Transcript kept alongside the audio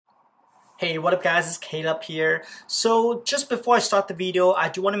Hey, what up guys, it's Caleb here. So just before I start the video, I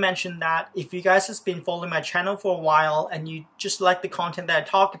do want to mention that if you guys have been following my channel for a while and you just like the content that I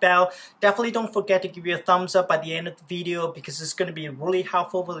talk about, definitely don't forget to give me a thumbs up by the end of the video because it's going to be really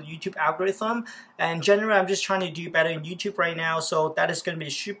helpful for the YouTube algorithm. And generally, I'm just trying to do better in YouTube right now, so that is going to be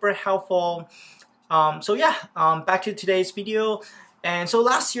super helpful. Back to today's video. And so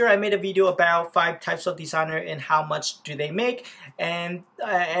last year I made a video about 5 types of designer and how much do they make, and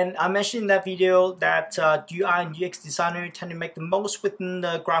I mentioned in that video that UI and UX designer tend to make the most within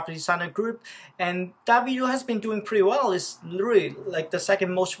the graphic designer group, and that video has been doing pretty well. It's literally like the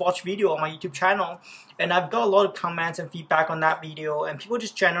second most watched video on my YouTube channel, and I've got a lot of comments and feedback on that video, and people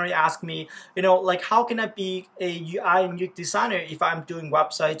just generally ask me, like how can I be a UI and UX designer if I'm doing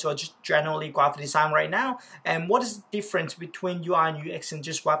websites or just generally graphic design right now, and what is the difference between UI and UX and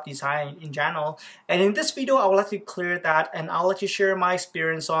just web design in general. And in this video I would like to clear that, and I'll let you share my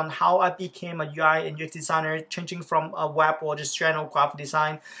experience on how I became a UI and UX designer, changing from a web or just general graphic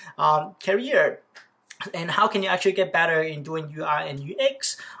design career, and how can you actually get better in doing UI and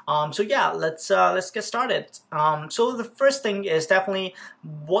UX. Let's get started. So the first thing is definitely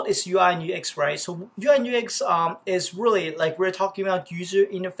what is UI and UX, right? So UI and UX is really like we're talking about user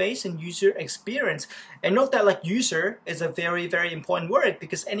interface and user experience. And note that like user is a very, very important word,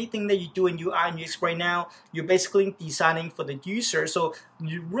 because anything that you do in UI and UX right now, you're basically designing for the user. So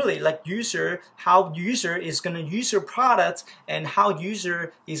you really like user, how user is going to use your product and how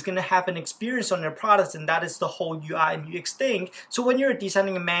user is going to have an experience on their products, and that is the whole UI and UX thing. So when you're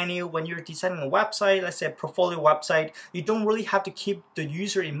designing a menu, when you're designing a website, let's say a portfolio website, you don't really have to keep the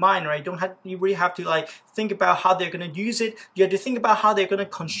user in mind, right? You really have to like think about how they're going to use it. You have to think about how they're going to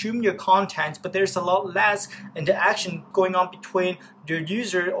consume your content, but there's a lot less interaction going on between your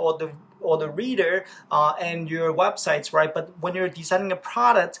user or the reader and your websites, right? But when you're designing a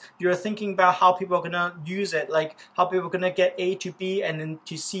product, you're thinking about how people are gonna use it, like how people are gonna get A to B and then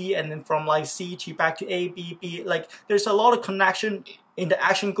to C, and then from like C to back to A, B, B. Like there's a lot of connection,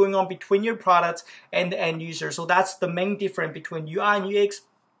 interaction going on between your product and the end user. So that's the main difference between UI and UX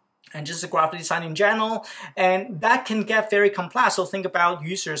and just the graphic design in general, and that can get very complex. So think about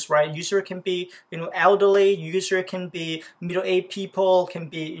users, right? User can be, elderly, user can be middle-aged people, can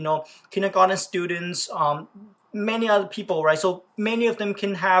be, kindergarten students, many other people, right? So many of them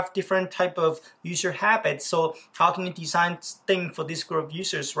can have different type of user habits. So how can you design things for this group of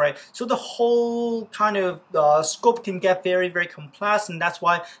users, right? So the whole kind of scope can get very, very complex, and that's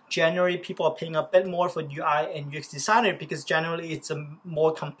why generally people are paying a bit more for UI and UX designer, because generally it's a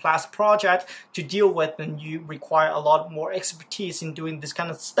more complex project to deal with, and you require a lot more expertise in doing this kind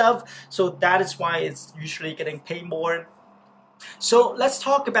of stuff. So that is why it's usually getting paid more. So let's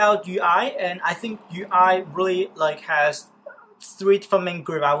talk about UI, and I think UI really like has 3 different main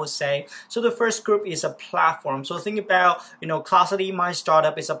groups, I would say. So the first group is a platform. So think about, Clascity, my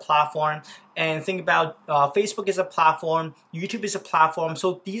startup, is a platform, and think about Facebook is a platform, YouTube is a platform.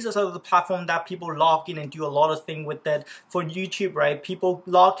 So these are sort of the platform that people log in and do a lot of things with it. For YouTube, right, people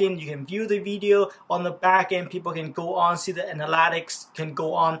log in, you can view the video on the back end, people can go on, see the analytics, can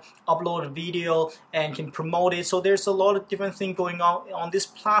go on, upload a video, and can promote it. So there's a lot of different things going on this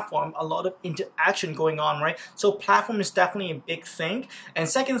platform, a lot of interaction going on, right? So platform is definitely a big thing. And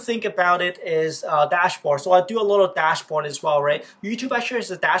second thing about it is dashboard. So I do a lot of dashboard as well, right? YouTube actually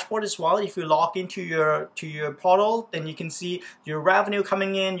has a dashboard as well. If you log into your portal, then you can see your revenue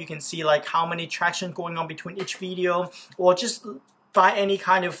coming in, you can see like how many traction going on between each video, or just buy any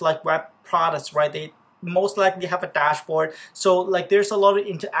kind of like web products, right? They most likely have a dashboard. So like there's a lot of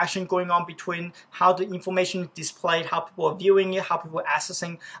interaction going on between how the information is displayed, how people are viewing it, how people are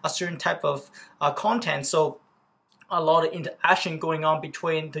accessing a certain type of content. So a lot of interaction going on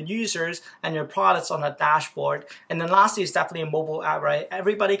between the users and your products on a dashboard. And then lastly is definitely a mobile app, right?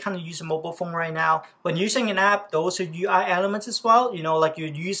 Everybody kind of use a mobile phone right now. When using an app, those are UI elements as well. Like you're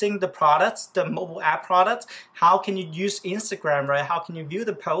using the products, the mobile app products. How can you use Instagram, right? How can you view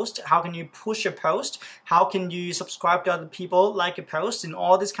the post? How can you push a post? How can you subscribe to other people, like a post, and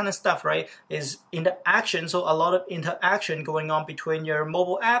all this kind of stuff, right? Is interaction. So a lot of interaction going on between your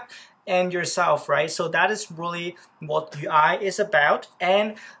mobile app and yourself, right? So that is really what UI is about.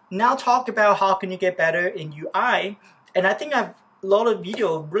 And now talk about how can you get better in UI. And I think I've a lot of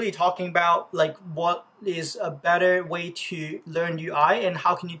video really talking about like what is a better way to learn UI and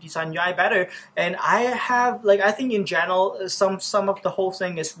how can you design UI better. And I have like, I think in general some of the whole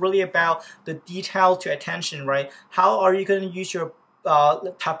thing is really about the detail to attention, right? How are you going to use your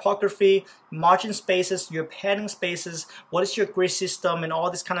typography, margin spaces, your padding spaces, what is your grid system, and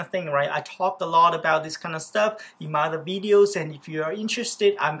all this kind of thing, right? I talked a lot about this kind of stuff in my other videos, and if you are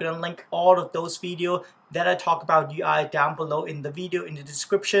interested, I'm gonna link all of those videos that I talk about UI down below in the video in the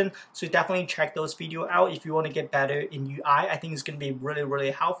description. So definitely check those videos out if you want to get better in UI. I think it's gonna be really,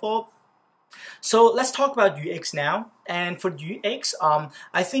 really helpful. So let's talk about UX now. And for UX,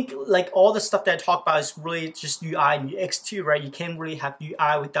 I think like all the stuff that I talk about is really just UI and UX too, right? You can't really have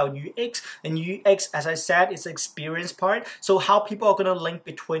UI without UX. And UX, as I said, is the experience part. So how people are gonna link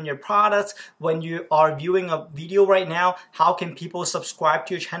between your products when you are viewing a video right now. How can people subscribe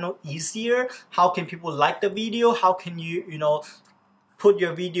to your channel easier? How can people like the video? How can you, put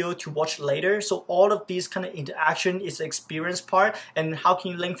your video to watch later? So all of these kind of interaction is the experience part. And how can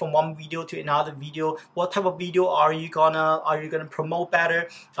you link from one video to another video? What type of video are you gonna promote better?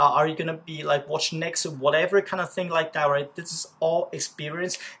 Are you gonna be like watch next or whatever kind of thing like that, right? This is all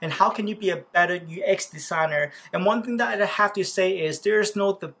experience. And how can you be a better UX designer? And one thing that I have to say is there's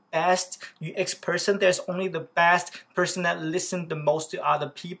no the best UX person. There's only the best person that listens the most to other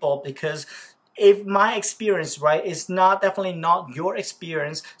people, because if my experience, right, is definitely not your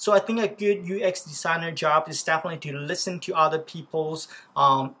experience. So I think a good UX designer job is definitely to listen to other people's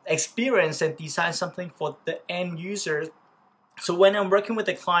experience and design something for the end user. So when I'm working with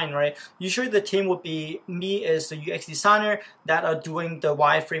a client, right, usually the team would be me as the UX designer that are doing the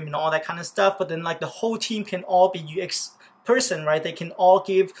wireframe and all that kind of stuff. But then like the whole team can all be UX person, right? They can all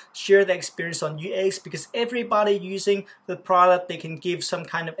share the experience on UX, because everybody using the product, they can give some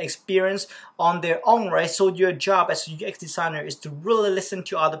kind of experience on their own, right? So your job as a UX designer is to really listen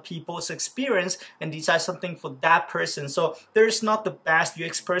to other people's experience and design something for that person. So there's not the best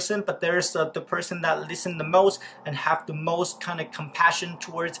UX person, but there's the person that listen the most and have the most kind of compassion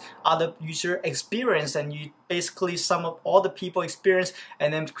towards other user experience, and you basically sum up all the people experience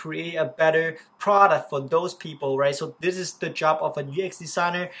and then create a better product for those people, right? So this is the job of a UX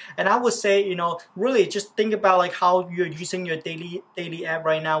designer. And I would say, really just think about like how you're using your daily app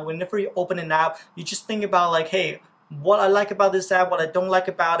right now. Whenever you open an app, you just think about like, hey, what I like about this app, what I don't like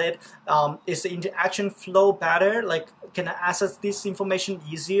about it. Is the interaction flow better? Like, can I access this information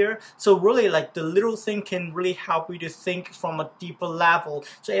easier? So really like the little thing can really help you to think from a deeper level.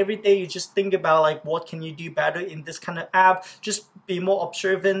 So every day you just think about like, what can you do better in this kind of app? Just be more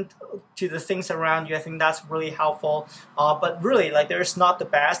observant to the things around you. I think that's really helpful. But really like there's not the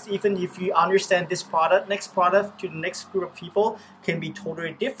best. Even if you understand this product, next product to the next group of people can be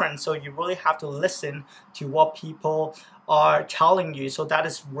totally different. So you really have to listen to what people are telling you. So that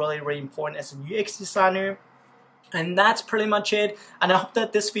is really, really important as a UX designer. And that's pretty much it. And I hope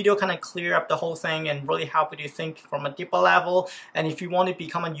that this video kind of clear up the whole thing and really help you to think from a deeper level. And if you want to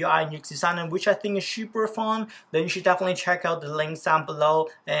become a UI and UX designer, which I think is super fun, then you should definitely check out the links down below.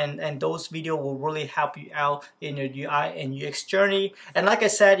 And those videos will really help you out in your UI and UX journey. And like I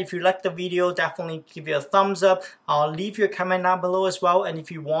said, if you like the video, definitely give it a thumbs up. Leave your comment down below as well. And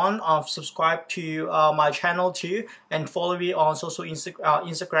if you want, subscribe to my channel too, and follow me on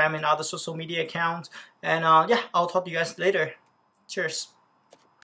Instagram and other social media accounts. And yeah, I'll talk to you guys later. Cheers.